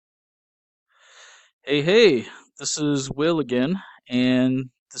Hey, this is Will again,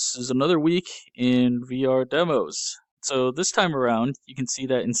 and this is another week in VR demos. So this time around, you can see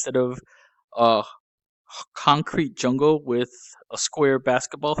that instead of a concrete jungle with a square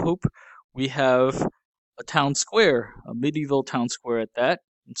basketball hoop, we have a town square, a medieval town square at that.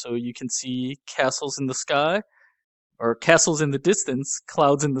 And so you can see castles in the sky, or castles in the distance,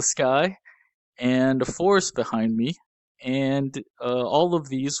 clouds in the sky, and a forest behind me. And all of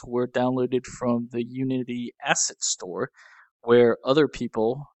these were downloaded from the Unity Asset Store, where other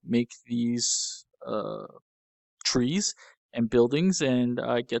people make these trees and buildings, and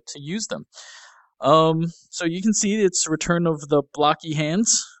I get to use them. So you can see it's return of the blocky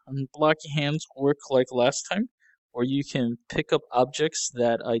hands. And blocky hands work like last time, where you can pick up objects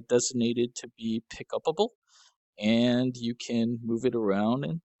that I designated to be pick upable, and you can move it around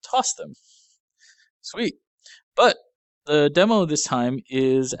and toss them. Sweet. But the demo this time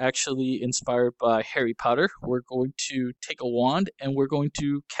is actually inspired by Harry Potter. We're going to take a wand and we're going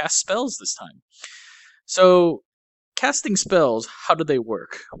to cast spells this time. So, casting spells, how do they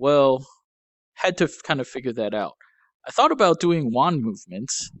work? Well, had to kind of figure that out. I thought about doing wand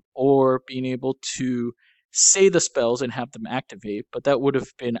movements or being able to say the spells and have them activate, but that would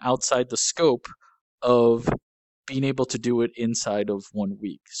have been outside the scope of being able to do it inside of 1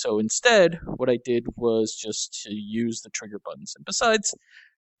 week. So instead, what I did was just to use the trigger buttons. And besides,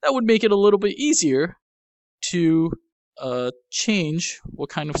 that would make it a little bit easier to change what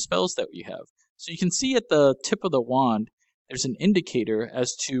kind of spells that we have. So you can see at the tip of the wand, there's an indicator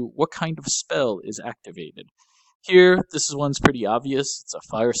as to what kind of spell is activated. Here, one's pretty obvious. It's a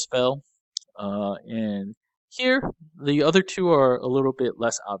fire spell. And here, the other two are a little bit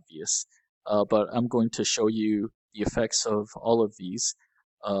less obvious. But I'm going to show you the effects of all of these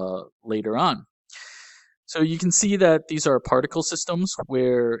later on. So you can see that these are particle systems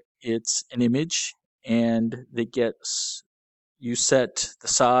where it's an image and you set the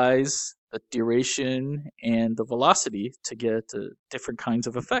size, the duration, and the velocity to get different kinds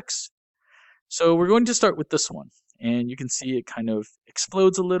of effects. So we're going to start with this one, and you can see it kind of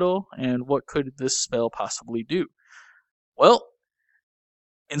explodes a little, and what could this spell possibly do? Well,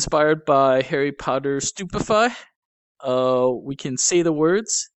 inspired by Harry Potter Stupefy, we can say the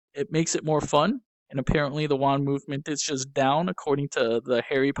words. It makes it more fun, and apparently the wand movement is just down according to the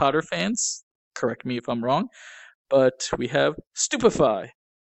Harry Potter fans. Correct me if I'm wrong, but we have Stupefy.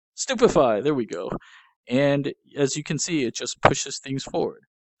 Stupefy, there we go. And as you can see, it just pushes things forward.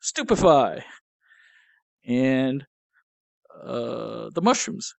 Stupefy. And the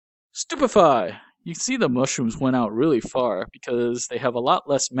mushrooms. Stupefy. You can see the mushrooms went out really far because they have a lot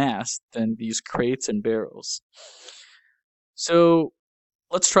less mass than these crates and barrels. So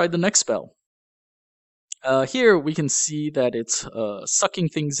let's try the next spell. Here we can see that it's sucking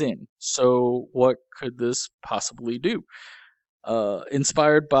things in. So what could this possibly do?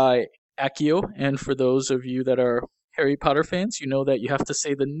 Inspired by Accio, and for those of you that are Harry Potter fans, you know that you have to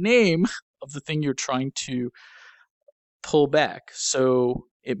say the name of the thing you're trying to pull back. So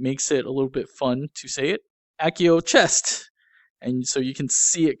it makes it a little bit fun to say it. Accio chest. And so you can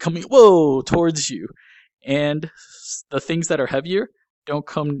see it coming, towards you. And the things that are heavier don't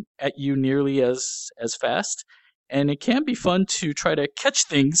come at you nearly as fast. And it can be fun to try to catch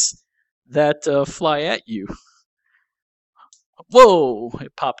things that fly at you. Whoa!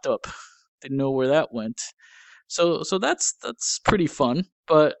 It popped up. Didn't know where that went. So that's pretty fun,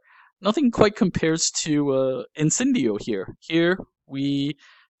 but nothing quite compares to Incendio here. Here we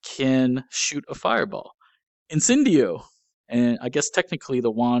can shoot a fireball. Incendio. And I guess technically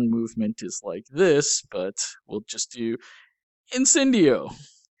the wand movement is like this, but we'll just do Incendio.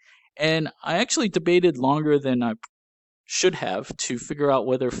 And I actually debated longer than I should have to figure out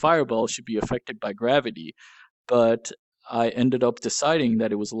whether fireball should be affected by gravity, but I ended up deciding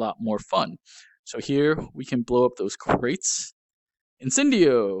that it was a lot more fun. So here we can blow up those crates.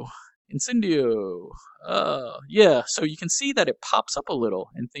 Incendio! Incendio! Yeah, so you can see that it pops up a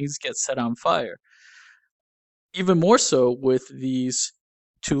little and things get set on fire. Even more so with these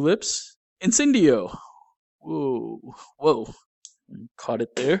tulips. Incendio! Whoa. Caught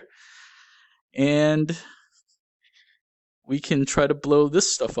it there. And we can try to blow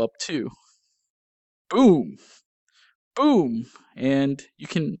this stuff up too. Boom! Boom! And you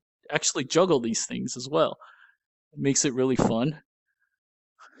can actually juggle these things as well. It makes it really fun.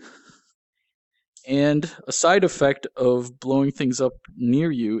 And a side effect of blowing things up near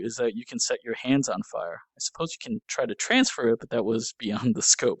you is that you can set your hands on fire. I suppose you can try to transfer it, but that was beyond the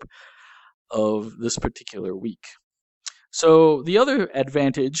scope of this particular week. So the other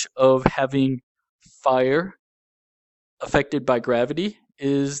advantage of having fire affected by gravity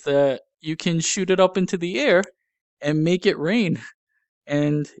is that you can shoot it up into the air and make it rain,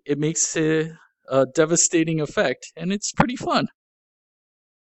 and it makes a devastating effect, and it's pretty fun.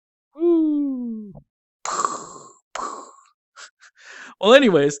 Woo! Well,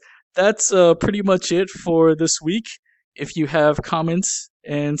 anyways, that's pretty much it for this week. If you have comments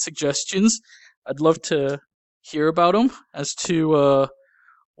and suggestions, I'd love to hear about them as to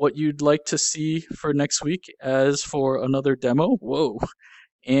what you'd like to see for next week as for another demo. Whoa.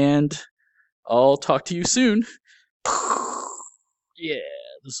 And I'll talk to you soon. Yeah,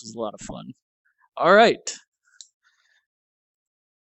 this was a lot of fun. All right.